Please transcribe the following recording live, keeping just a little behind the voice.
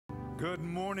Good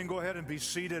morning. Go ahead and be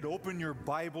seated. Open your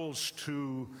Bibles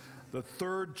to the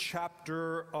third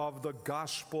chapter of the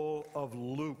Gospel of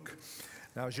Luke.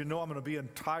 Now, as you know, I'm going to be in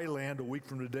Thailand a week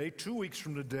from today, 2 weeks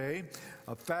from today,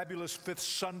 a fabulous fifth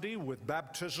Sunday with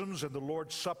baptisms and the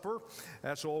Lord's Supper.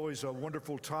 That's always a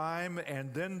wonderful time.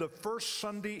 And then the first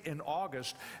Sunday in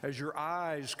August, as your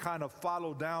eyes kind of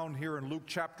follow down here in Luke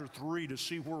chapter 3 to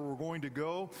see where we're going to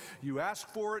go, you ask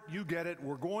for it, you get it.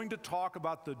 We're going to talk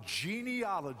about the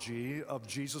genealogy of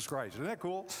Jesus Christ. Isn't that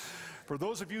cool? For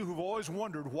those of you who've always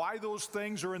wondered why those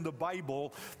things are in the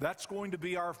Bible, that's going to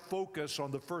be our focus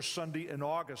on the first Sunday in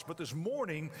August. But this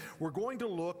morning, we're going to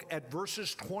look at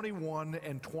verses 21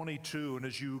 and 22. And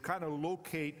as you kind of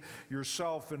locate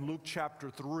yourself in Luke chapter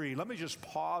 3, let me just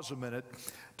pause a minute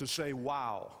to say,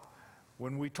 wow.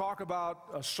 When we talk about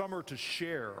a summer to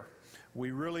share,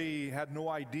 we really had no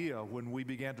idea when we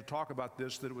began to talk about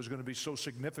this that it was going to be so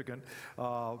significant.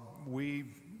 We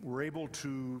were able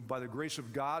to, by the grace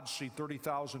of God, see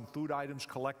 30,000 food items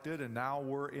collected, and now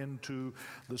we're into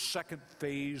the second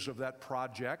phase of that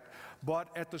project.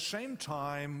 But at the same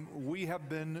time, we have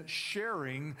been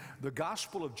sharing the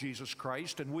gospel of Jesus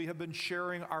Christ, and we have been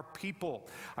sharing our people.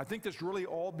 I think this really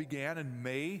all began in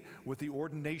May with the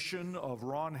ordination of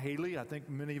Ron Haley. I think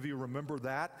many of you remember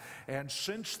that. And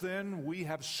since then, we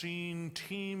have seen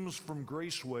teams from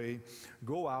Graceway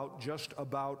go out just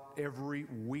about every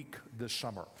week this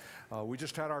summer. We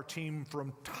just had our team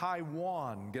from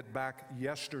Taiwan get back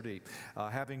yesterday,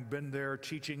 having been there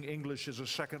teaching English as a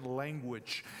second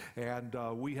language. And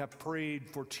we have prayed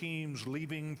for teams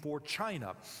leaving for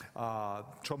China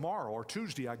tomorrow, or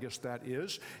Tuesday, I guess that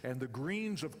is. And the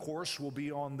Greens, of course, will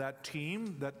be on that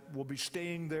team that will be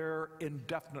staying there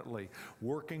indefinitely,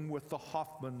 working with the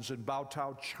Hoffmans in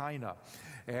Baotao, China.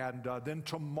 And then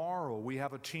tomorrow, we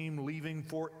have a team leaving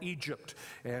for Egypt.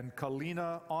 And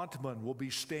Kalina Antman will be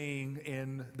staying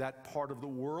in that part of the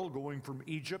world, going from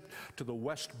Egypt to the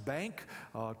West Bank,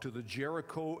 to the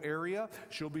Jericho area.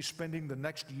 She'll be spending the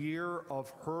next year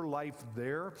of her life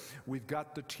there. We've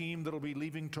got the team that'll be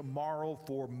leaving tomorrow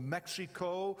for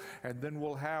Mexico, and then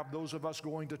we'll have those of us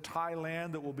going to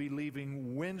Thailand that will be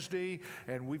leaving Wednesday,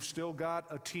 and we've still got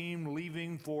a team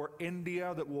leaving for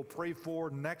India that we'll pray for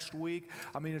next week.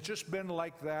 I mean, it's just been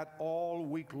like that all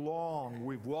week long.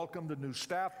 We've welcomed a new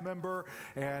staff member,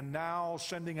 and now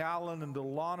sending Alan and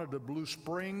Delana to Blue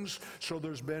Springs. So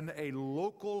there's been a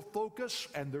local focus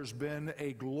and there's been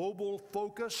a global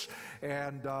focus.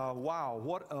 And wow,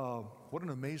 what an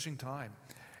amazing time.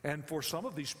 And for some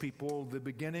of these people, the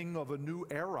beginning of a new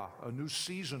era, a new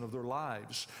season of their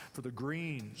lives. For the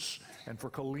Greens and for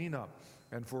Kalina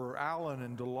and for Alan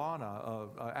and Delana,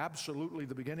 absolutely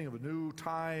the beginning of a new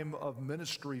time of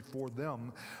ministry for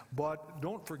them. But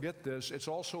don't forget this, it's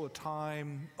also a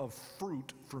time of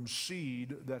fruit from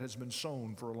seed that has been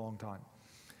sown for a long time.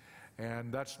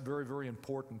 And that's very, very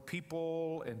important.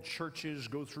 People and churches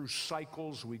go through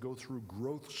cycles. We go through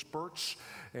growth spurts.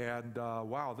 And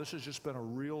wow, this has just been a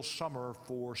real summer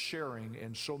for sharing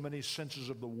in so many senses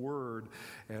of the word.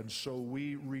 And so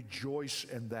we rejoice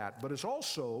in that. But it's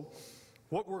also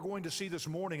what we're going to see this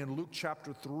morning in Luke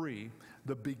chapter 3,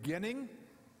 the beginning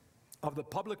of the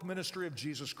public ministry of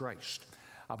Jesus Christ.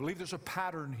 I believe there's a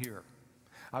pattern here.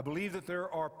 I believe that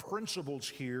there are principles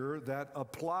here that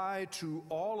apply to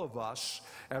all of us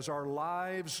as our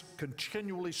lives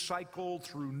continually cycle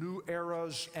through new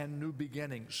eras and new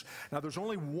beginnings. Now, there's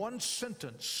only one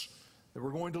sentence that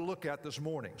we're going to look at this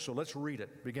morning, so let's read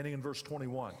it, beginning in verse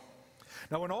 21.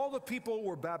 Now, when all the people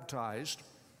were baptized,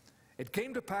 it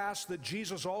came to pass that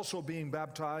Jesus also being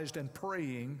baptized and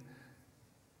praying,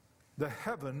 the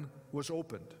heaven was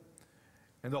opened.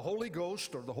 And the Holy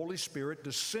Ghost, or the Holy Spirit,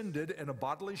 descended in a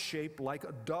bodily shape like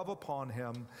a dove upon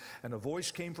him. And a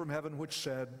voice came from heaven which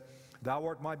said, Thou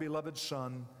art my beloved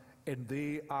Son, in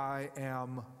thee I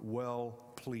am well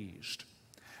pleased.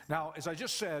 Now, as I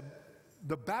just said,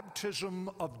 the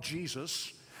baptism of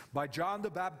Jesus by John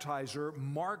the Baptizer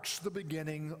marks the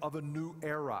beginning of a new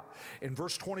era. In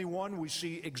verse 21, we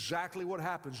see exactly what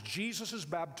happens. Jesus is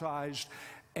baptized,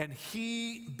 and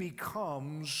he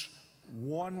becomes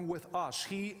one with us.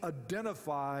 He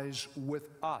identifies with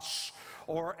us.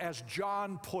 Or as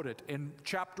John put it in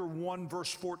chapter 1,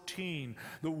 verse 14,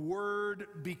 the Word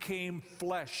became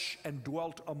flesh and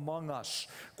dwelt among us.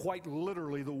 Quite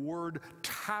literally, the Word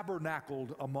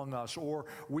tabernacled among us. Or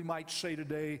we might say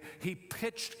today, He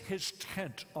pitched His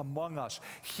tent among us.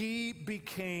 He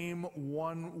became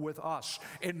one with us.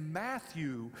 In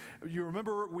Matthew, you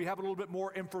remember we have a little bit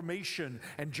more information,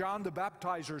 and John the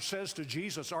Baptizer says to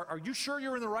Jesus, Are you sure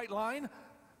you're in the right line?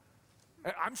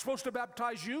 I'm supposed to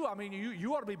baptize you? I mean,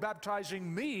 you ought to be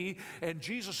baptizing me. And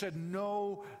Jesus said,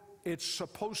 no, it's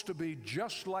supposed to be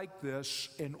just like this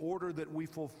in order that we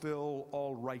fulfill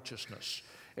all righteousness.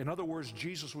 In other words,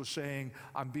 Jesus was saying,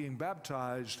 I'm being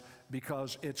baptized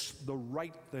because it's the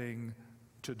right thing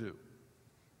to do.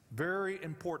 Very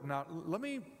important. Now, let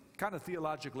me kind of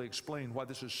theologically explain why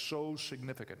this is so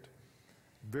significant.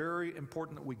 Very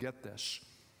important that we get this.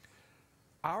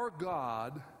 Our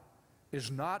God is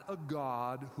not a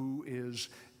God who is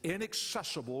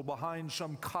inaccessible behind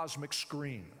some cosmic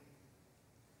screen.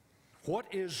 What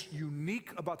is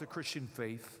unique about the Christian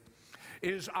faith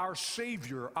is our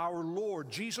Savior, our Lord,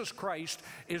 Jesus Christ,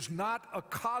 is not a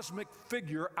cosmic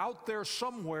figure out there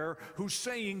somewhere who's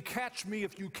saying, catch me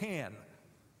if you can.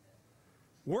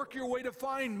 Work your way to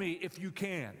find me if you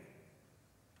can.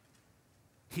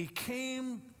 He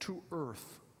came to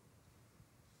earth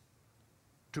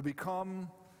to become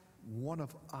one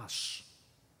of us,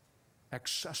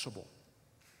 accessible,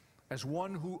 as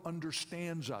one who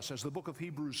understands us, as the book of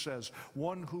Hebrews says,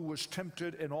 one who was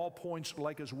tempted in all points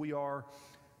like as we are,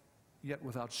 yet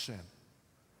without sin.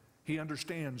 He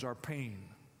understands our pain,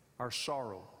 our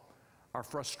sorrow, our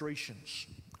frustrations,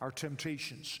 our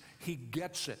temptations. He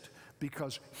gets it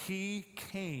because he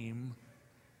came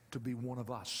to be one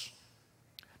of us.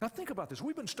 Now think about this.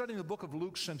 We've been studying the book of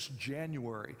Luke since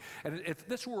January. And if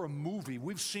this were a movie,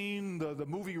 we've seen the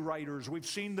movie writers, we've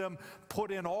seen them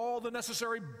put in all the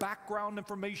necessary background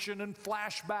information and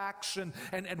flashbacks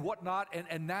and whatnot.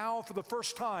 And now for the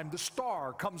first time, the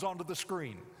star comes onto the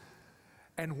screen.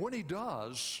 And when he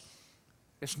does,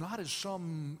 it's not as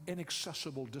some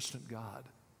inaccessible, distant God.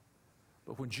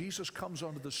 But when Jesus comes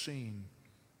onto the scene,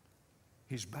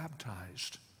 he's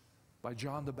baptized by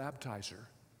John the Baptizer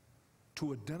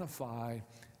to identify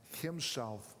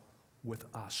himself with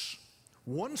us.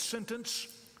 One sentence,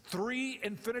 3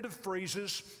 infinitive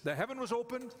phrases. The heaven was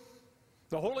opened,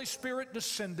 the Holy Spirit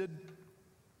descended,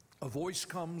 a voice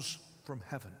comes from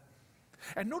heaven.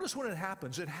 And notice when it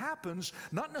happens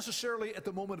not necessarily at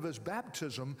the moment of his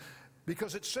baptism,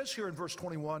 because it says here in verse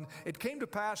 21, it came to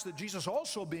pass that Jesus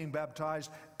also being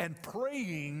baptized and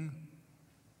praying,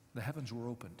 the heavens were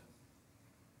opened.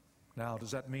 Now,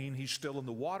 does that mean he's still in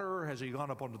the water? Has he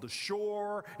gone up onto the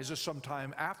shore? Is this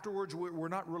sometime afterwards? We're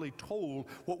not really told.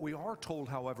 What we are told,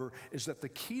 however, is that the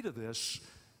key to this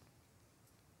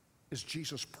is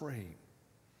Jesus praying.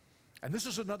 And this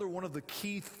is another one of the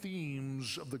key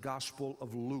themes of the Gospel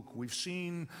of Luke. We've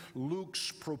seen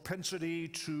Luke's propensity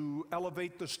to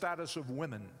elevate the status of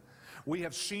women. We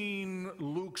have seen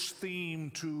Luke's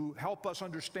theme to help us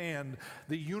understand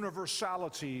the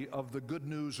universality of the good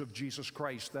news of Jesus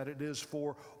Christ, that it is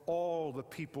for all the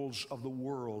peoples of the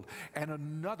world. And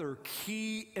another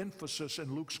key emphasis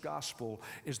in Luke's gospel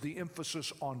is the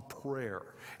emphasis on prayer.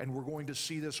 And we're going to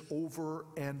see this over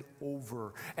and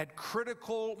over. At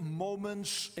critical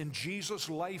moments in Jesus'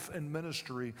 life and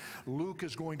ministry, Luke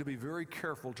is going to be very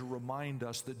careful to remind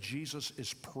us that Jesus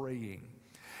is praying.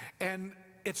 And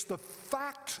it's the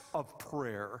fact of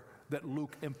prayer that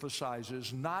Luke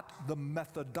emphasizes, not the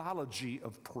methodology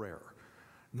of prayer,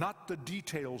 not the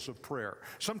details of prayer.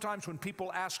 Sometimes when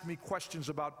people ask me questions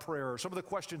about prayer, some of the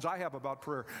questions I have about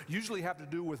prayer usually have to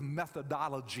do with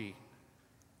methodology.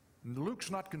 Luke's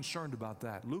not concerned about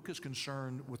that. Luke is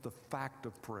concerned with the fact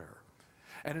of prayer.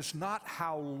 And it's not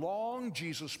how long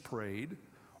Jesus prayed,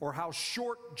 or how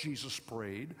short Jesus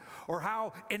prayed, or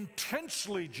how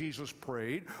intensely Jesus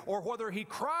prayed, or whether he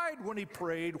cried when he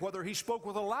prayed, whether he spoke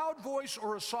with a loud voice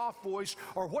or a soft voice,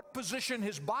 or what position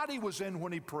his body was in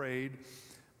when he prayed,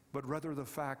 but rather the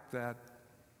fact that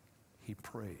he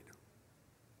prayed.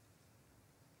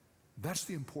 That's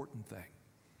the important thing.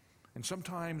 And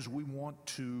sometimes we want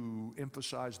to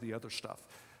emphasize the other stuff.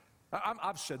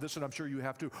 I've said this, and I'm sure you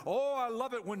have too. Oh, I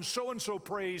love it when so-and-so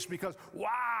prays because,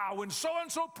 wow, when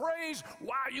so-and-so prays,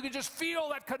 wow, you can just feel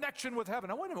that connection with heaven.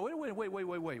 Now, wait a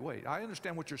minute, wait. I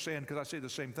understand what you're saying because I say the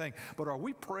same thing. But are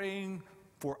we praying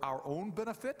for our own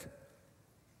benefit?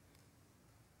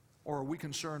 Or are we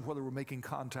concerned whether we're making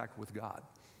contact with God?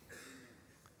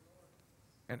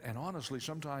 And honestly,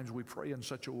 sometimes we pray in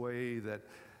such a way that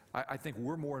I think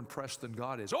we're more impressed than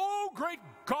God is. Oh, great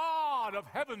God of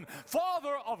heaven,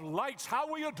 Father of lights,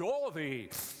 how we adore thee.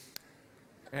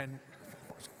 And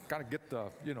kind of get the,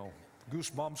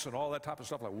 goosebumps and all that type of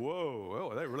stuff like,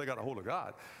 whoa, they really got a hold of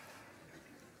God.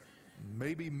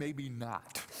 Maybe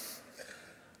not.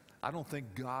 I don't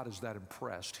think God is that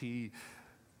impressed. He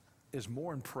is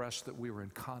more impressed that we were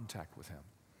in contact with him.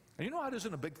 And you know how it is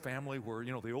in a big family where,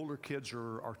 the older kids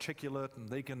are articulate and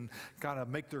they can kind of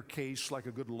make their case like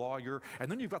a good lawyer. And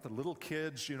then you've got the little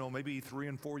kids, maybe 3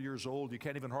 and 4 years old. You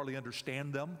can't even hardly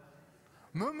understand them.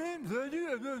 And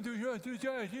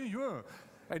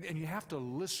you have to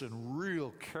listen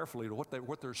real carefully to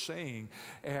what they're saying.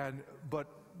 But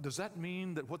does that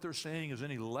mean that what they're saying is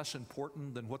any less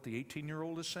important than what the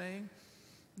 18-year-old is saying?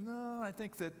 No, I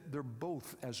think that they're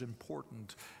both as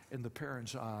important in the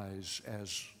parent's eyes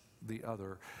as the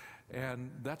other.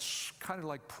 And that's kind of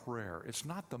like prayer. It's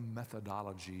not the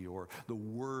methodology or the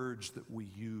words that we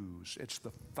use. It's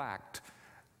the fact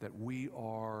that we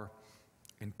are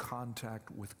in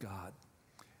contact with God.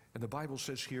 And the Bible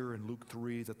says here in Luke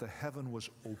 3 that the heaven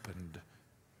was opened.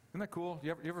 Isn't that cool?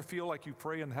 You ever feel like you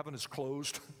pray and heaven is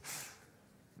closed?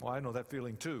 Well, I know that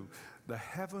feeling too. The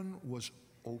heaven was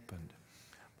opened.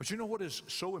 But you know what is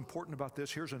so important about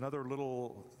this? Here's another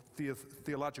little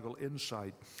theological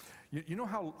insight. You know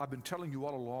how I've been telling you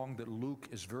all along that Luke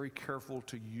is very careful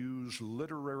to use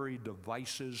literary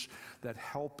devices that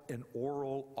help an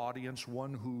oral audience,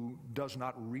 one who does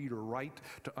not read or write,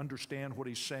 to understand what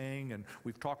he's saying. And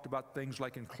we've talked about things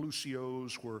like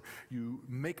inclusios, where you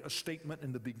make a statement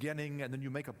in the beginning and then you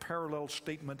make a parallel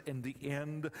statement in the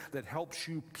end that helps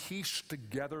you piece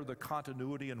together the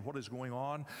continuity and what is going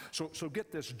on. So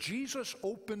get this. Jesus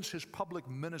opens his public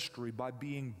ministry by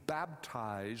being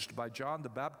baptized by John the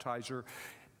Baptizer,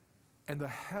 and the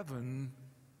heaven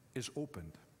is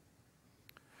opened.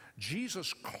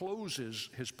 Jesus closes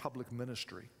his public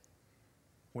ministry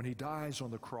when he dies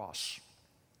on the cross.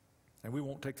 And we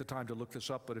won't take the time to look this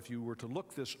up, but if you were to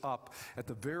look this up at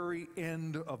the very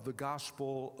end of the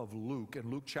Gospel of Luke,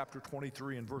 in Luke chapter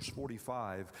 23 and verse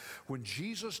 45, when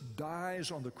Jesus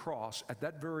dies on the cross, at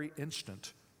that very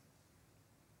instant,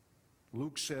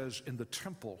 Luke says, in the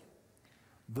temple,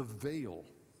 the veil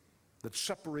that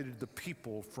separated the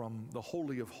people from the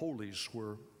Holy of Holies,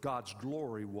 where God's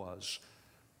glory was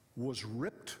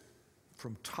ripped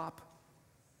from top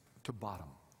to bottom.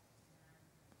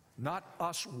 Not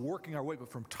us working our way,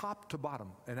 but from top to bottom,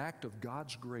 an act of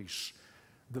God's grace.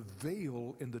 The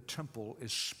veil in the temple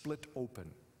is split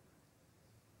open.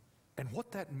 And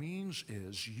what that means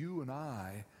is you and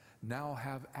I now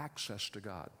have access to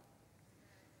God.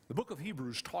 The book of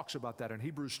Hebrews talks about that in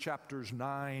Hebrews chapters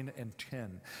 9 and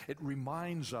 10. It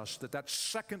reminds us that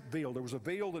second veil, there was a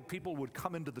veil that people would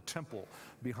come into the temple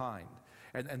behind.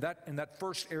 And that in that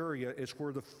first area is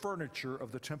where the furniture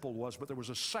of the temple was, but there was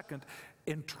a second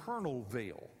internal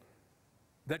veil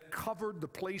that covered the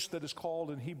place that is called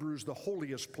in Hebrews the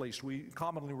holiest place. We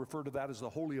commonly refer to that as the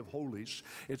Holy of Holies.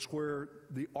 It's where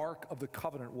the Ark of the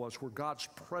Covenant was, where God's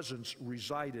presence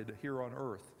resided here on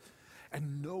earth.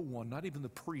 And no one, not even the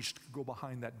priest, could go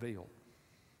behind that veil,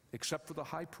 except for the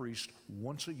high priest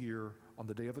once a year on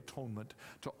the Day of Atonement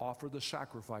to offer the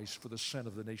sacrifice for the sin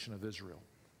of the nation of Israel.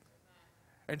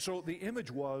 And so the image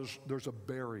was there's a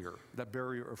barrier. That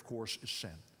barrier, of course, is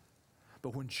sin.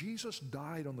 But when Jesus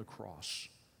died on the cross,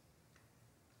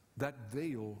 that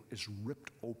veil is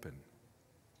ripped open.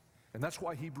 And that's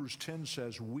why Hebrews 10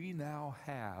 says we now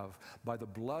have, by the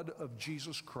blood of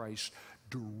Jesus Christ,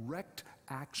 direct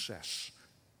access.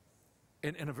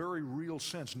 In a very real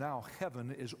sense, now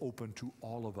heaven is open to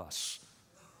all of us.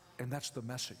 And that's the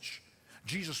message.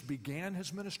 Jesus began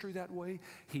his ministry that way.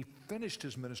 He finished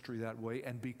his ministry that way.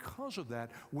 And because of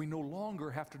that, we no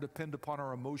longer have to depend upon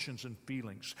our emotions and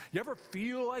feelings. You ever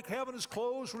feel like heaven is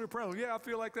closed when you're praying? Yeah, I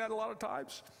feel like that a lot of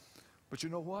times. But you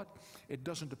know what? It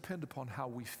doesn't depend upon how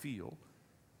we feel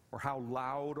or how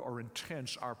loud or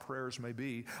intense our prayers may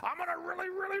be. I'm going to really,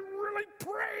 really, really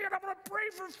pray, and I'm going to pray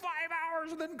for 5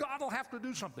 hours, and then God will have to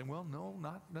do something. Well, no,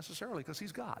 not necessarily, because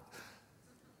he's God.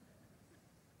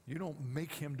 You don't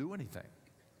make him do anything.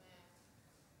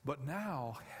 But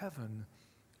now heaven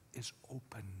is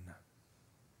open,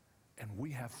 and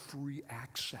we have free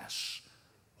access,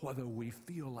 whether we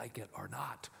feel like it or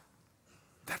not.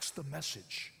 That's the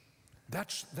message.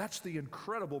 That's the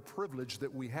incredible privilege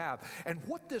that we have. And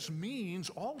what this means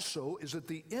also is that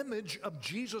the image of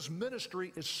Jesus'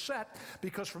 ministry is set,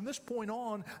 because from this point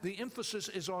on, the emphasis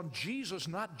is on Jesus,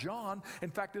 not John. In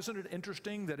fact, isn't it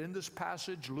interesting that in this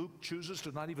passage, Luke chooses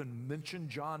to not even mention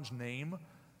John's name?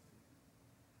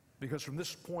 Because from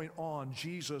this point on,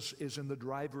 Jesus is in the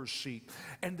driver's seat.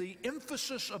 And the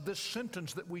emphasis of this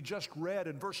sentence that we just read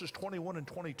in verses 21 and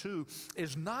 22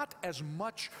 is not as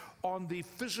much on the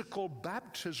physical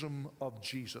baptism of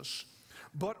Jesus,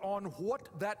 but on what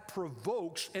that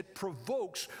provokes. It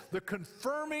provokes the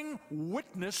confirming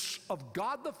witness of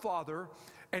God the Father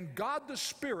and God the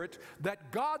Spirit,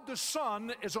 that God the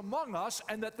Son is among us,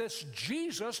 and that this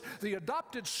Jesus, the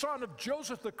adopted son of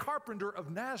Joseph the carpenter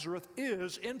of Nazareth,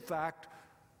 is in fact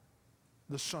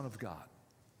the Son of God.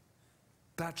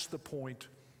 That's the point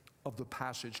of the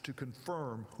passage, to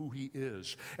confirm who he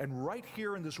is. And right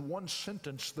here in this one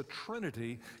sentence, the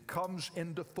Trinity comes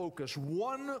into focus.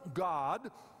 One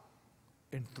God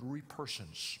in three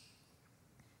persons.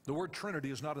 The word Trinity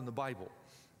is not in the Bible.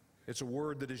 It's a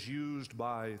word that is used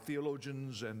by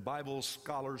theologians and Bible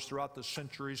scholars throughout the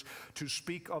centuries to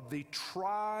speak of the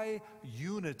tri-unity,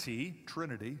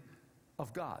 Trinity,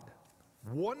 of God.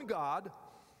 One God,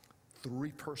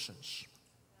 three persons.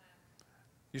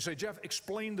 You say, Jeff,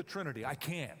 explain the Trinity. I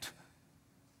can't.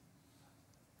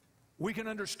 We can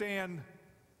understand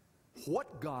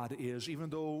what God is, even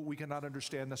though we cannot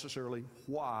understand necessarily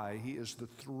why he is the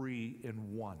three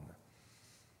in one.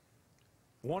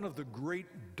 One of the great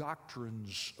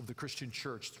doctrines of the Christian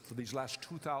church for these last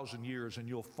 2,000 years, and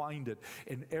you'll find it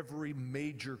in every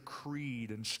major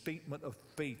creed and statement of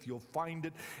faith. You'll find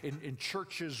it in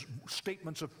churches'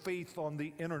 statements of faith on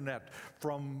the internet,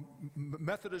 from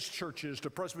Methodist churches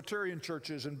to Presbyterian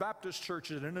churches and Baptist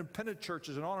churches and independent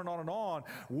churches and on and on and on.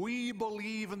 We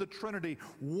believe in the Trinity,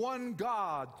 one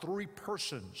God, three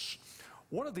persons.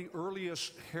 One of the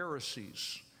earliest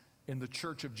heresies in the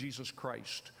Church of Jesus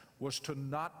Christ was to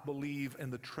not believe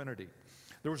in the Trinity.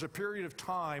 There was a period of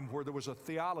time where there was a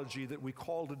theology that we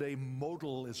call today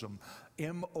modalism,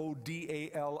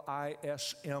 M-O-D-A-L-I-S-M,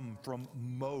 from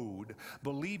mode,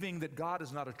 believing that God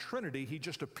is not a Trinity, he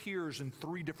just appears in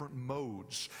three different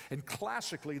modes. And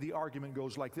classically, the argument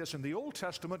goes like this. In the Old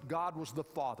Testament, God was the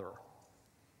Father.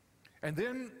 And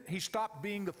then he stopped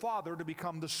being the Father to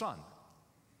become the Son.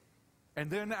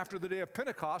 And then after the day of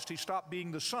Pentecost, he stopped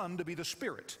being the Son to be the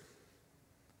Spirit.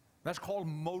 That's called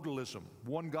modalism.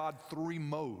 One God, three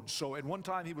modes. So at one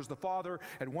time he was the Father,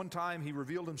 at one time he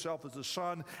revealed himself as the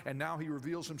Son, and now he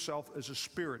reveals himself as a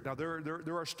Spirit. Now there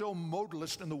are still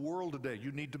modalists in the world today.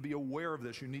 You need to be aware of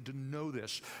this. You need to know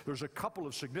this. There's a couple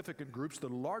of significant groups, the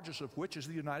largest of which is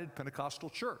the United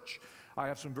Pentecostal Church. I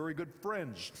have some very good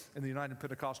friends in the United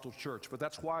Pentecostal Church, but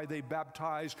that's why they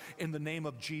baptize in the name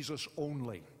of Jesus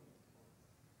only,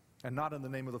 and not in the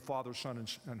name of the Father, Son,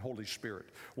 and Holy Spirit.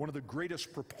 One of the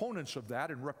greatest proponents of that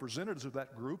and representatives of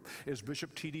that group is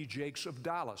Bishop T.D. Jakes of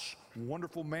Dallas.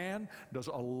 Wonderful man, does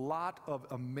a lot of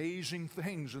amazing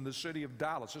things in the city of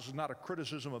Dallas. This is not a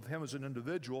criticism of him as an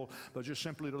individual, but just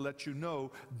simply to let you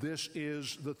know this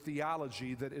is the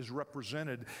theology that is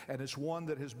represented, and it's one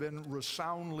that has been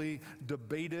resoundly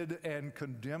debated and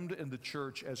condemned in the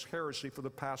church as heresy for the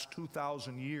past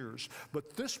 2,000 years.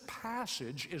 But this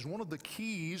passage is one of the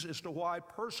keys as to why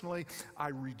personally I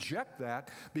reject that,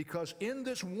 because in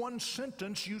this one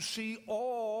sentence you see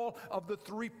all of the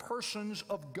three persons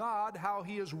of God, how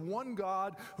he is one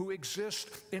God who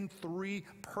exists in three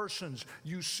persons.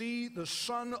 You see the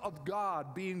Son of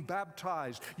God being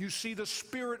baptized. You see the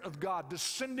Spirit of God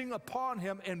descending upon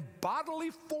him in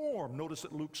bodily form. Notice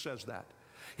that Luke says that.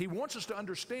 He wants us to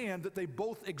understand that they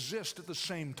both exist at the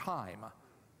same time.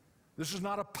 This is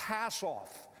not a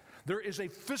pass-off. There is a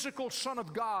physical Son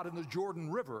of God in the Jordan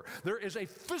River. There is a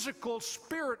physical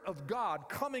Spirit of God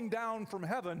coming down from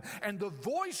heaven, and the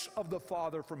voice of the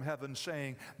Father from heaven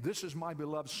saying, "This is my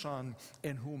beloved Son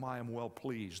in whom I am well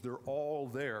pleased." They're all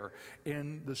there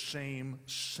in the same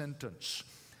sentence.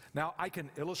 Now, I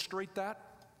can illustrate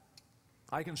that.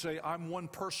 I can say, I'm one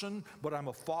person, but I'm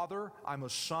a father, I'm a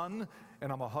son,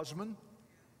 and I'm a husband.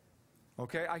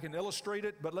 Okay, I can illustrate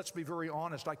it, but let's be very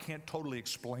honest, I can't totally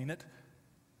explain it.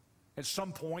 At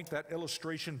some point, that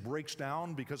illustration breaks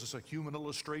down because it's a human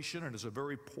illustration and it's a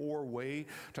very poor way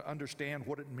to understand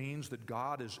what it means that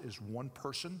God is one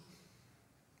person,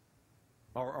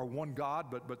 or one God,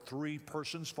 but three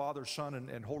persons, Father, Son,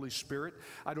 and Holy Spirit.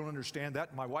 I don't understand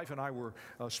that. My wife and I were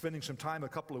spending some time a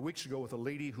couple of weeks ago with a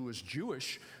lady who is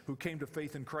Jewish, who came to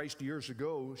faith in Christ years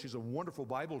ago. She's a wonderful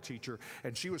Bible teacher,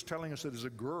 and she was telling us that as a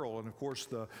girl, and of course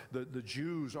the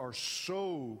Jews are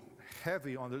so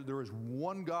heavy on there is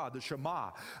one God, the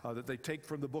Shema, that they take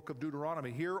from the book of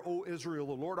Deuteronomy. Hear, O Israel,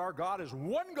 the Lord our God is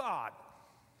one God.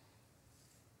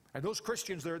 And those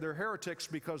Christians, they're heretics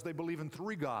because they believe in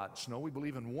three gods. No, we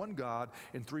believe in one God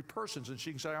in three persons. And she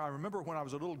can say, I remember when I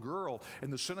was a little girl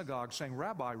in the synagogue saying,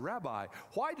 Rabbi, Rabbi,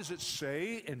 why does it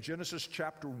say in Genesis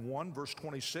chapter 1, verse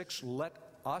 26, let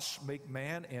us make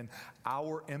man in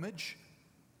our image?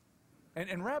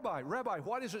 And Rabbi,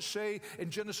 why does it say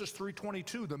in Genesis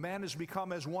 3:22, the man has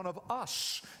become as one of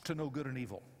us to know good and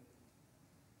evil?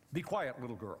 Be quiet,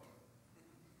 little girl.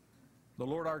 The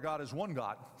Lord our God is one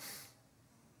God.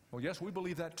 Well, yes, we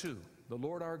believe that too. The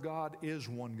Lord our God is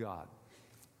one God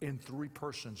in three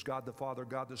persons, God the Father,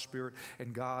 God the Spirit,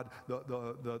 and God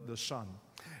the Son.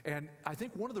 And I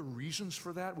think one of the reasons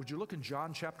for that, would you look in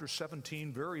John chapter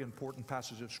 17, very important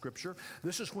passage of Scripture.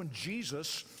 This is when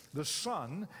Jesus, the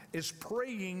Son, is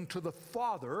praying to the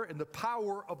Father in the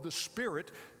power of the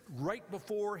Spirit right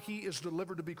before he is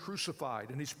delivered to be crucified.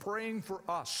 And he's praying for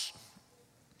us.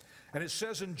 And it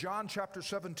says in John chapter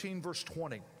 17, verse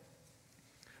 20,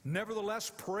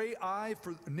 "Nevertheless,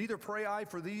 neither pray I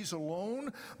for these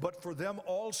alone, but for them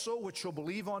also which shall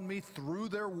believe on me through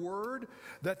their word,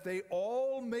 that they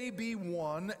all may be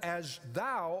one, as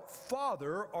thou,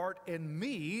 Father, art in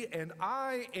me, and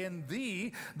I in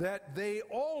thee, that they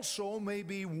also may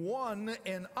be one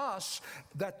in us,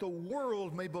 that the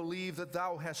world may believe that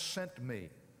thou hast sent me."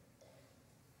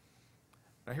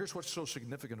 Now here's what's so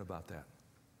significant about that.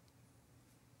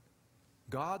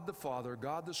 God the Father,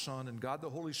 God the Son, and God the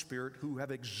Holy Spirit, who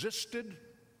have existed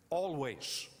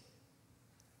always.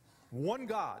 One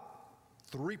God,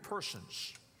 three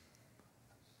persons,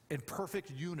 in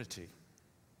perfect unity,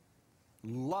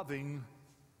 loving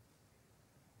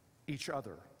each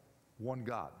other. One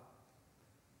God.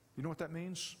 You know what that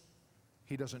means?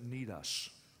 He doesn't need us.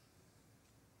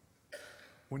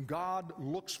 When God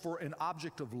looks for an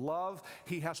object of love,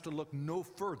 he has to look no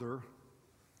further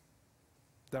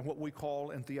than what we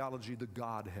call in theology the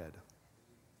Godhead.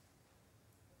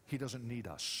 He doesn't need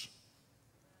us.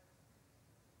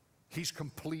 He's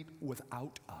complete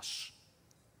without us.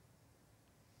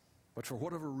 But for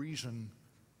whatever reason,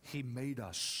 he made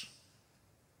us.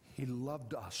 He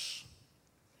loved us.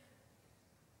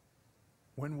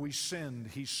 When we sinned,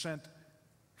 he sent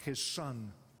his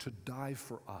Son to die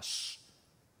for us,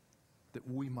 that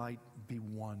we might be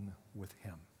one with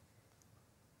him.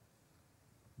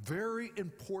 Very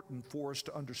important for us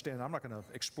to understand. I'm not going to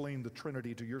explain the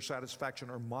Trinity to your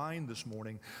satisfaction or mine this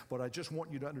morning, but I just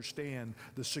want you to understand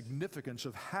the significance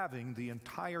of having the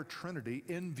entire Trinity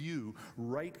in view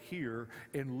right here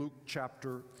in Luke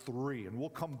chapter 3. And we'll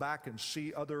come back and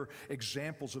see other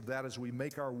examples of that as we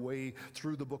make our way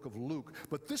through the book of Luke.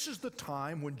 But this is the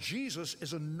time when Jesus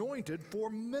is anointed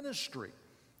for ministry.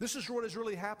 This is what is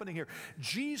really happening here.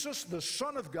 Jesus, the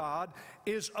Son of God,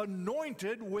 is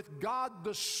anointed with God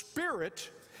the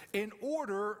Spirit in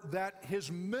order that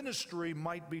his ministry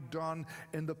might be done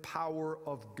in the power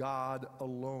of God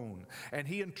alone. And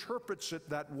he interprets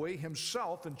it that way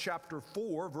himself in chapter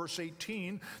 4, verse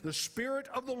 18. "The Spirit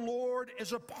of the Lord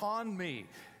is upon me."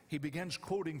 He begins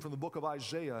quoting from the book of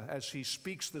Isaiah as he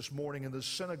speaks this morning in the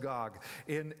synagogue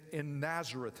in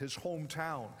Nazareth, his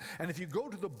hometown. And if you go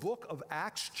to the book of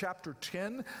Acts chapter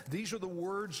 10, these are the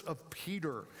words of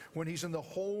Peter when he's in the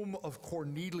home of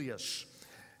Cornelius.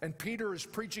 And Peter is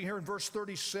preaching here in verse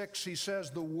 36. He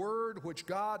says, "The word which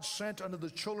God sent unto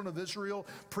the children of Israel,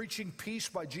 preaching peace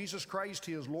by Jesus Christ,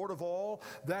 he is Lord of all.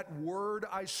 That word,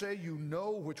 I say, you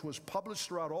know, which was published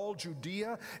throughout all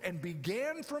Judea, and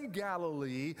began from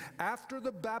Galilee after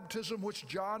the baptism which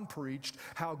John preached,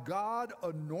 how God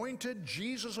anointed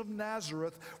Jesus of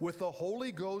Nazareth with the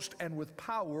Holy Ghost and with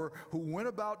power, who went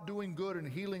about doing good and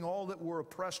healing all that were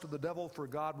oppressed of the devil, for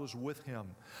God was with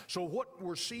him." So what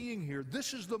we're seeing here,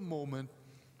 this is the moment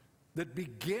that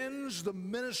begins the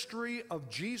ministry of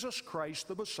Jesus Christ,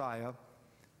 the Messiah,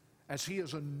 as he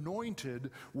is anointed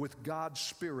with God's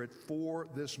Spirit for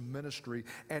this ministry,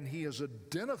 and he is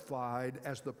identified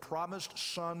as the promised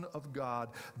Son of God.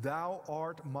 "Thou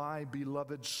art my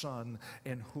beloved Son,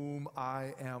 in whom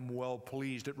I am well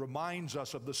pleased." It reminds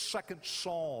us of the second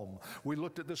psalm. We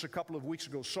looked at this a couple of weeks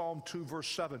ago, Psalm 2, verse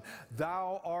 7.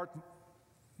 "Thou art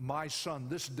my Son,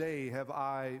 this day have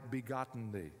I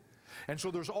begotten thee." And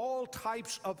so there's all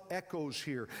types of echoes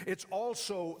here. It's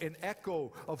also an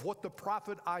echo of what the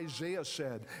prophet Isaiah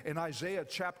said in Isaiah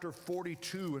chapter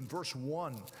 42 and verse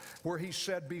 1, where he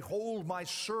said, "Behold my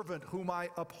servant whom I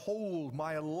uphold,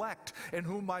 my elect, in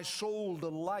whom my soul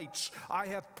delights. I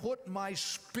have put my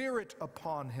Spirit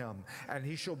upon him, and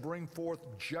he shall bring forth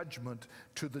judgment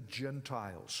to the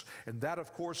Gentiles." And that,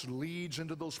 of course, leads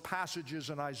into those passages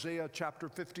in Isaiah chapter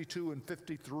 52 and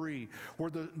 53, where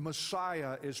the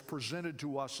Messiah is presented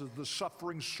to us as the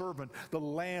suffering servant, the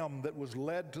lamb that was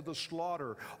led to the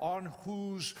slaughter, on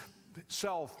whose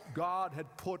self God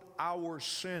had put our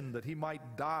sin, that he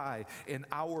might die in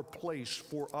our place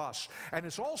for us. And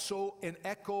it's also an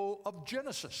echo of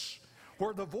Genesis,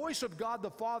 where the voice of God the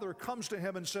Father comes to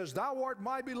him and says, "Thou art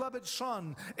my beloved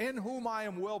Son, in whom I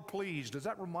am well pleased." Does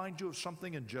that remind you of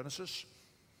something in Genesis?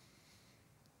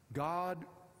 God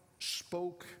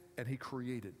spoke and he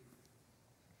created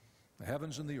the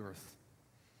heavens and the earth.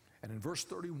 And in verse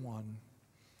 31,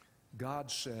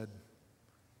 God said,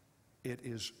 "It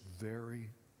is very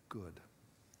good."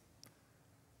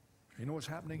 You know what's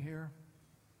happening here?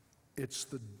 It's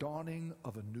the dawning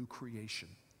of a new creation.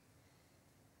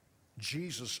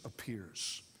 Jesus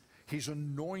appears. He's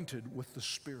anointed with the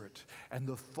Spirit. And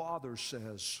the Father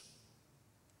says,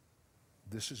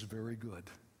 "This is very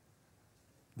good.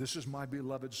 This is my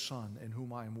beloved Son in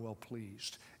whom I am well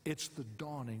pleased." It's the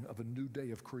dawning of a new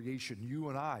day of creation. You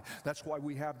and I, that's why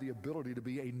we have the ability to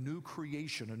be a new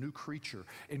creation, a new creature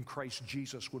in Christ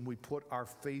Jesus when we put our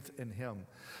faith in Him.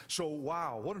 So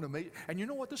wow, what an amazing, and you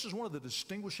know what? This is one of the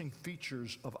distinguishing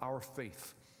features of our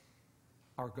faith.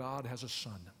 Our God has a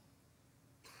Son.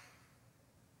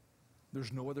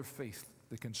 There's no other faith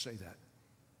that can say that.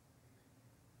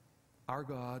 Our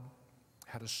God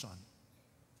had a Son,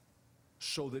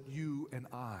 so that you and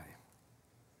I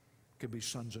can be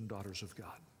sons and daughters of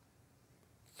God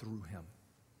through Him.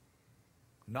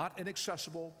 Not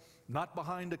inaccessible, not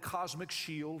behind a cosmic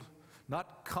shield,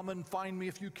 not come and find me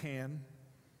if you can,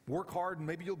 work hard and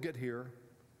maybe you'll get here,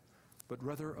 but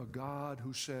rather a God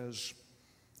who says,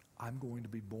 "I'm going to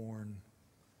be born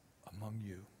among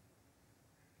you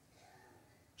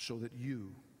so that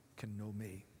you can know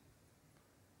me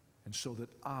and so that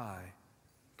I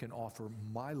can offer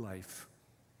my life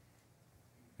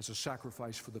as a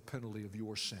sacrifice for the penalty of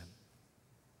your sin."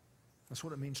 That's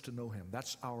what it means to know Him.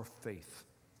 That's our faith.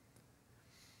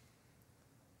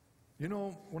 You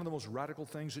know, one of the most radical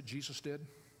things that Jesus did?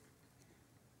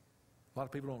 A lot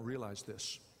of people don't realize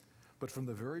this. But from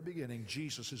the very beginning,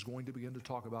 Jesus is going to begin to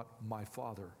talk about my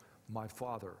Father, my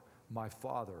Father, my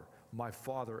Father, my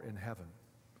Father in heaven.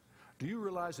 Do you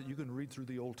realize that you can read through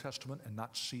the Old Testament and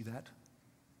not see that?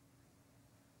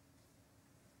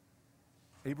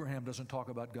 Abraham doesn't talk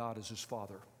about God as his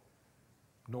father,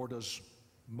 nor does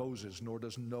Moses, nor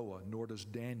does Noah, nor does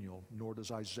Daniel, nor does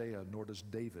Isaiah, nor does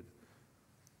David.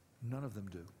 None of them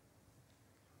do.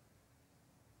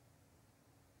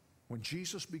 When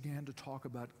Jesus began to talk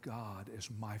about God as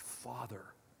my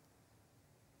Father,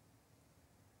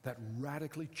 that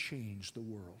radically changed the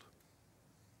world.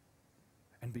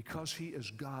 And because He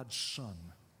is God's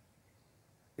Son,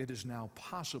 it is now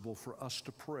possible for us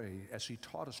to pray, as He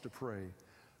taught us to pray,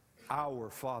 "Our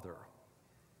Father,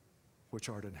 which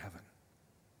art in heaven."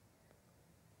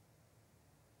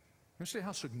 You see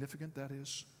how significant that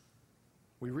is?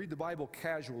 We read the Bible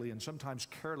casually and sometimes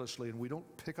carelessly, and we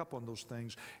don't pick up on those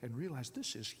things and realize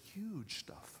this is huge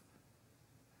stuff.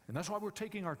 And that's why we're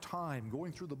taking our time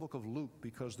going through the book of Luke,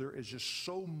 because there is just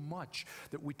so much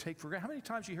that we take for granted. How many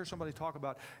times you hear somebody talk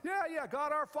about, yeah,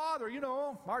 God our Father, you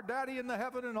know, our daddy in the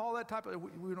heaven and all that type of,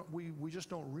 we just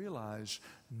don't realize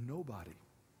nobody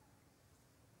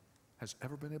has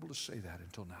ever been able to say that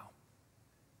until now,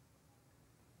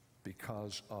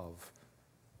 because of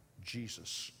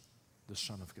Jesus, the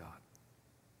Son of God.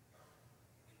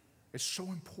 It's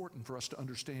so important for us to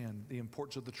understand the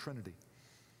importance of the Trinity.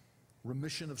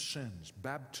 Remission of sins,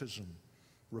 baptism,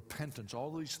 repentance,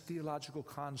 all these theological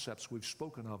concepts we've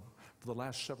spoken of for the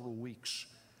last several weeks.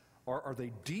 Are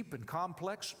they deep and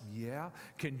complex? Yeah.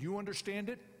 Can you understand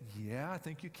it? Yeah, I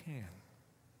think you can.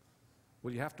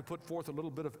 Will you have to put forth a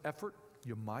little bit of effort?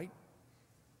 You might,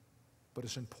 but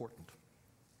it's important.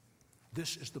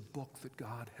 This is the book that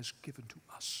God has given to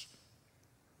us.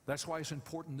 That's why it's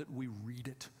important that we read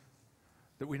it,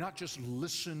 that we not just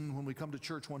listen when we come to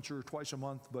church once or twice a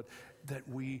month, but that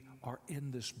we are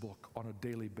in this book on a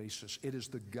daily basis. It is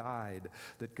the guide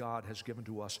that God has given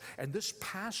to us. And this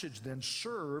passage then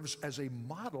serves as a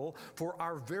model for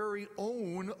our very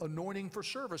own anointing for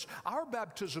service. Our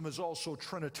baptism is also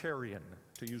Trinitarian,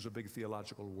 to use a big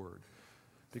theological word.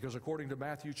 Because according to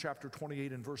Matthew chapter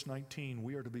 28 and verse 19,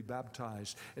 we are to be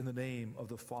baptized in the name of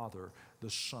the Father,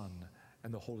 the Son,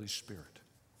 and the Holy Spirit.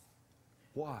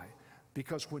 Why?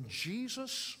 Because when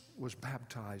Jesus was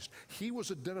baptized, He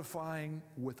was identifying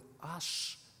with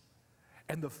us.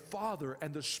 And the Father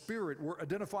and the Spirit were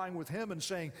identifying with Him and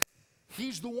saying,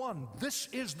 He's the one. This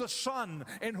is the Son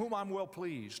in whom I'm well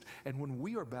pleased. And when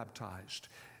we are baptized,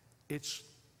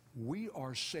 we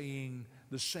are saying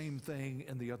the same thing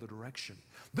in the other direction.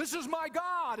 This is my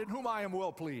God in whom I am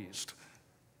well pleased.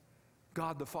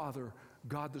 God the Father,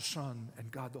 God the Son,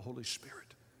 and God the Holy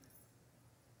Spirit.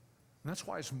 And that's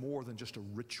why it's more than just a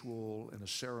ritual and a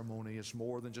ceremony. It's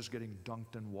more than just getting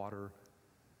dunked in water.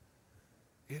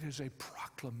 It is a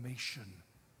proclamation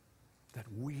that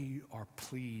we are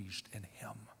pleased in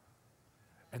Him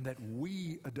and that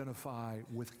we identify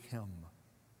with Him.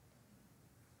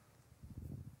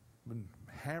 I've been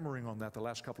hammering on that the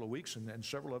last couple of weeks, and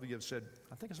several of you have said,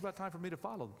 I think it's about time for me to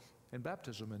follow in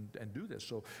baptism and do this.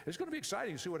 So it's going to be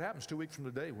exciting to see what happens 2 weeks from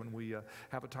today when we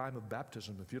have a time of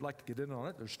baptism. If you'd like to get in on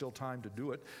it, there's still time to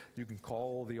do it. You can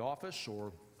call the office,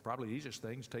 or probably the easiest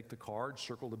things, take the card,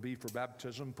 circle the B for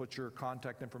baptism, put your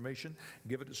contact information,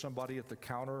 give it to somebody at the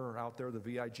counter or out there, the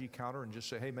VIG counter, and just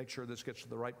say, hey, make sure this gets to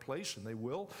the right place, and they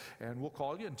will, and we'll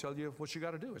call you and tell you what you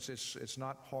got to do. It's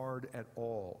not hard at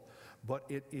all, but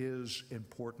it is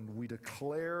important. We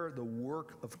declare the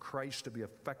work of Christ to be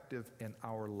effective in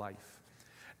our life.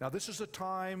 Now, this is a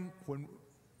time when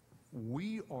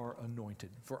we are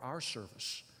anointed for our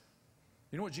service.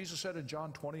 You know what Jesus said in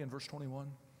John 20 and verse 21?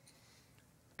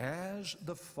 As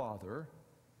the Father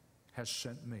has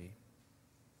sent me,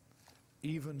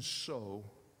 even so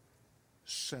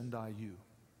send I you.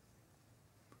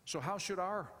 So how should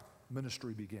our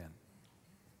ministry begin?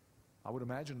 I would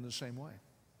imagine in the same way.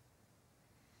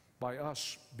 By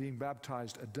us being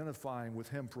baptized, identifying with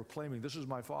Him, proclaiming, this is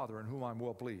my Father in whom I'm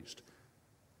well pleased.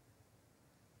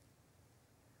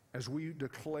 As we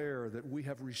declare that we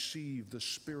have received the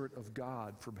Spirit of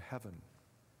God from heaven,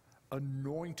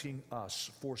 anointing us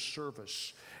for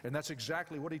service. And that's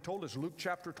exactly what He told us. Luke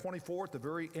chapter 24, at the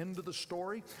very end of the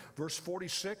story, verse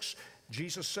 46,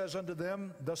 Jesus says unto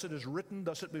them, thus it is written,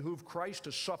 thus it behooved Christ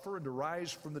to suffer and to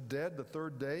rise from the dead the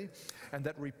third day, and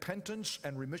that repentance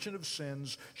and remission of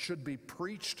sins should be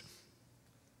preached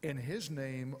in His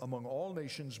name among all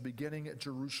nations, beginning at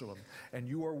Jerusalem. And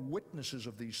you are witnesses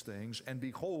of these things. And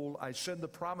behold, I send the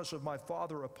promise of my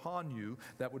Father upon you,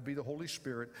 that would be the Holy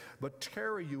Spirit, but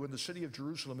tarry you in the city of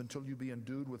Jerusalem until you be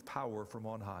endued with power from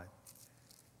on high.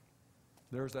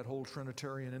 There's that whole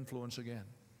Trinitarian influence again.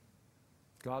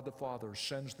 God the Father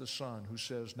sends the Son, who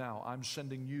says, now I'm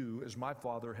sending you as my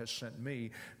Father has sent me.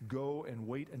 Go and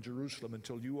wait in Jerusalem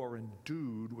until you are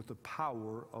endued with the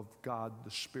power of God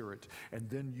the Spirit, and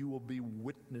then you will be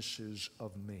witnesses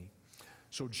of me.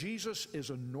 So Jesus is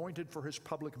anointed for His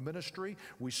public ministry.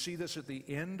 We see this at the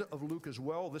end of Luke as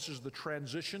well. This is the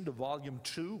transition to volume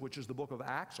 2, which is the book of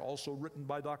Acts, also written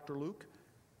by Dr. Luke.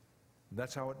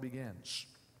 That's how it begins.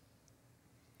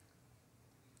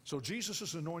 So Jesus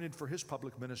is anointed for His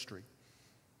public ministry.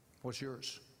 What's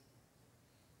yours?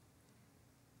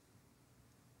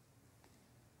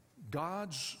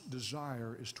 God's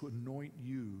desire is to anoint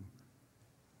you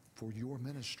for your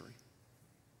ministry.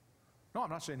 No,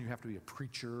 I'm not saying you have to be a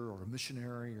preacher or a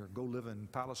missionary or go live in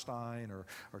Palestine or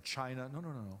China.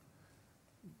 No.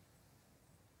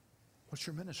 What's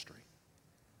your ministry?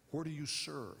 Where do you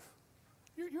serve?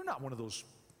 You're not one of those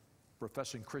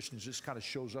professing Christians just kind of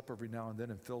shows up every now and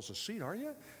then and fills a seat, are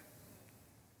you?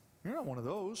 You're not one of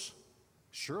those.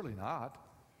 Surely not.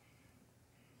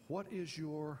 What is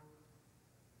your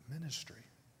ministry?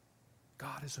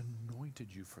 God has anointed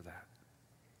you for that.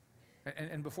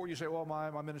 And before you say, well,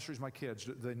 my ministry is my kids,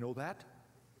 do they know that?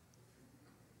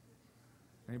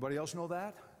 Anybody else know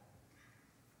that?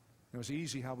 You know, it's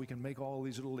easy how we can make all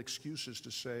these little excuses to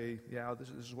say, yeah, this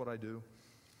is what I do.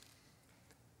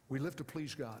 We live to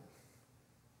please God.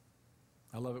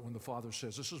 I love it when the Father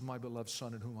says, this is my beloved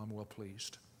Son in whom I'm well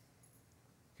pleased.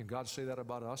 Can God say that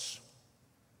about us?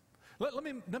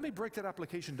 Let me break that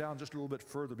application down just a little bit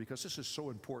further, because this is so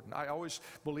important. I always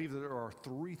believe that there are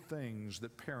 3 things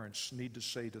that parents need to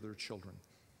say to their children,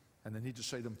 and they need to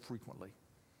say them frequently.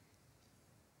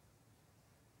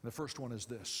 The first one is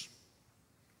this: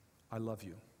 I love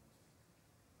you.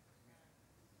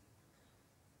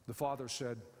 The Father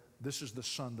said, this is the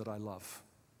Son that I love.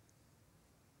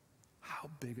 How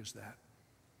big is that?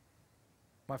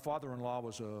 My father-in-law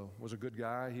was a good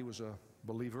guy. He was a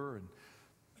believer and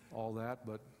all that,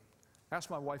 but ask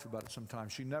my wife about it sometime.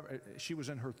 She was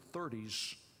in her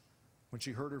 30s when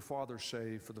she heard her father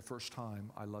say for the first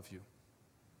time, I love you.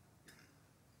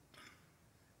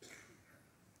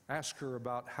 Ask her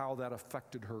about how that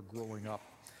affected her growing up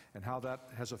and how that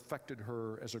has affected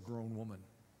her as a grown woman,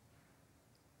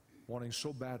 wanting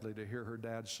so badly to hear her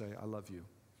dad say, I love you.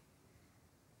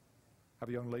 I have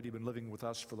a young lady been living with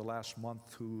us for the last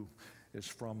month who is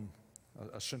from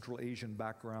a Central Asian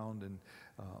background, and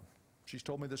she's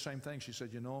told me the same thing. She said,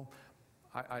 you know,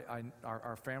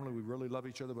 our family, we really love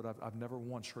each other, but I've never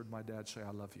once heard my dad say,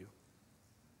 I love you.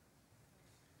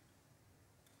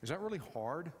 Is that really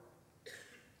hard?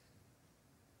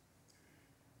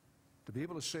 To be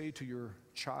able to say to your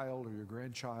child or your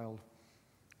grandchild,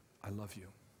 I love you.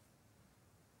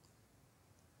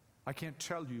 I can't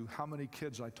tell you how many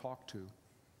kids I talk to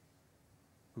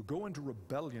who go into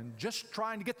rebellion just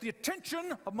trying to get the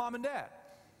attention of mom and dad.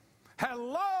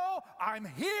 Hello, I'm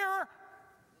here.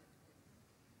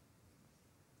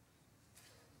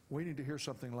 We need to hear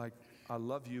something like, I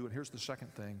love you, and here's the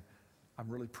second thing, I'm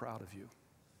really proud of you.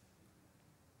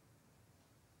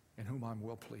 in whom I'm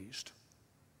well pleased.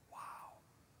 Wow.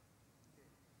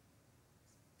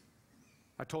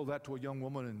 I told that to a young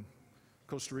woman in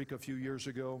Costa Rica a few years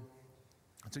ago.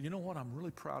 I said, you know what, I'm really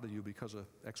proud of you because of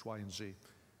X, Y, and Z.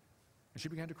 And she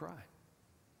began to cry.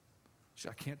 She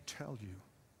said, I can't tell you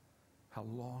how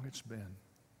long it's been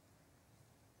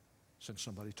since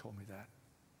somebody told me that.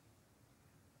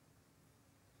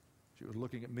 She was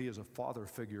looking at me as a father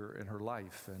figure in her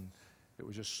life, and it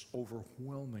was just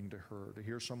overwhelming to her to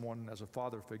hear someone as a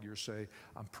father figure say,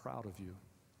 I'm proud of you.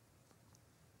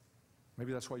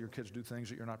 Maybe that's why your kids do things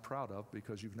that you're not proud of,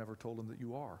 because you've never told them that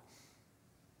you are.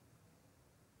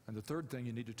 And the third thing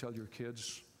you need to tell your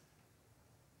kids,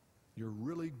 you're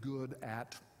really good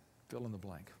at fill in the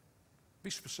blank.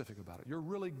 Be specific about it. You're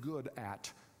really good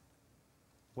at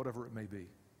whatever it may be.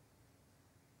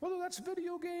 Whether that's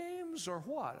video games or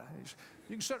what.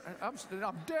 You can sit,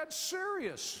 I'm dead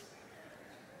serious.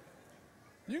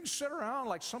 You can sit around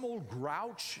like some old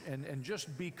grouch and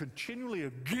just be continually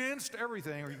against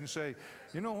everything, or you can say,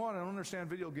 you know what, I don't understand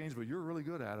video games, but you're really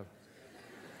good at them.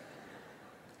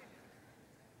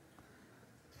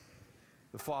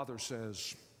 The Father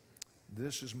says,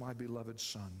 this is my beloved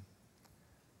Son,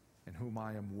 in whom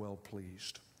I am well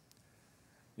pleased.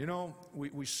 You know,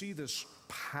 we see this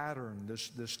pattern,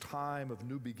 this time of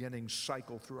new beginnings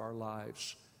cycle through our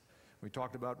lives. We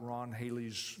talked about Ron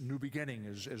Haley's new beginning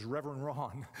as Reverend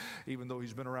Ron, even though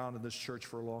he's been around in this church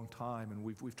for a long time. And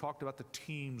we've talked about the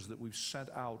teams that we've sent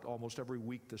out almost every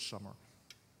week this summer.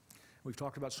 We've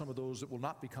talked about some of those that will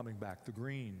not be coming back, the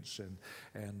Greens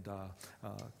and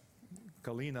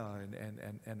Kalina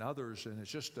and others, and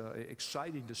it's just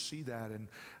exciting to see that. And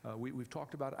we've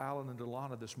talked about Alan and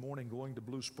Delana this morning going to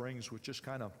Blue Springs, which just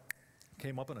kind of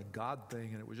came up in a God thing,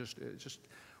 and it was just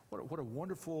what a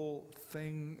wonderful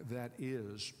thing that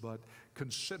is. But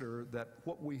consider that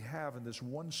what we have in this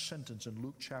one sentence in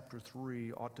Luke chapter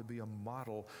 3 ought to be a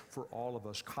model for all of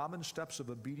us. Common steps of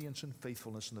obedience and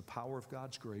faithfulness in the power of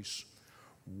God's grace.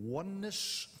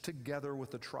 Oneness together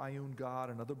with the triune God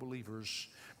and other believers,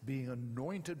 being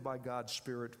anointed by God's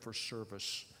Spirit for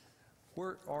service.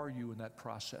 Where are you in that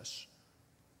process?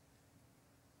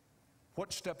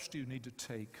 What steps do you need to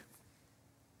take?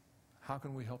 How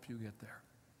can we help you get there?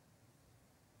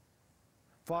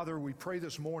 Father, we pray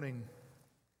this morning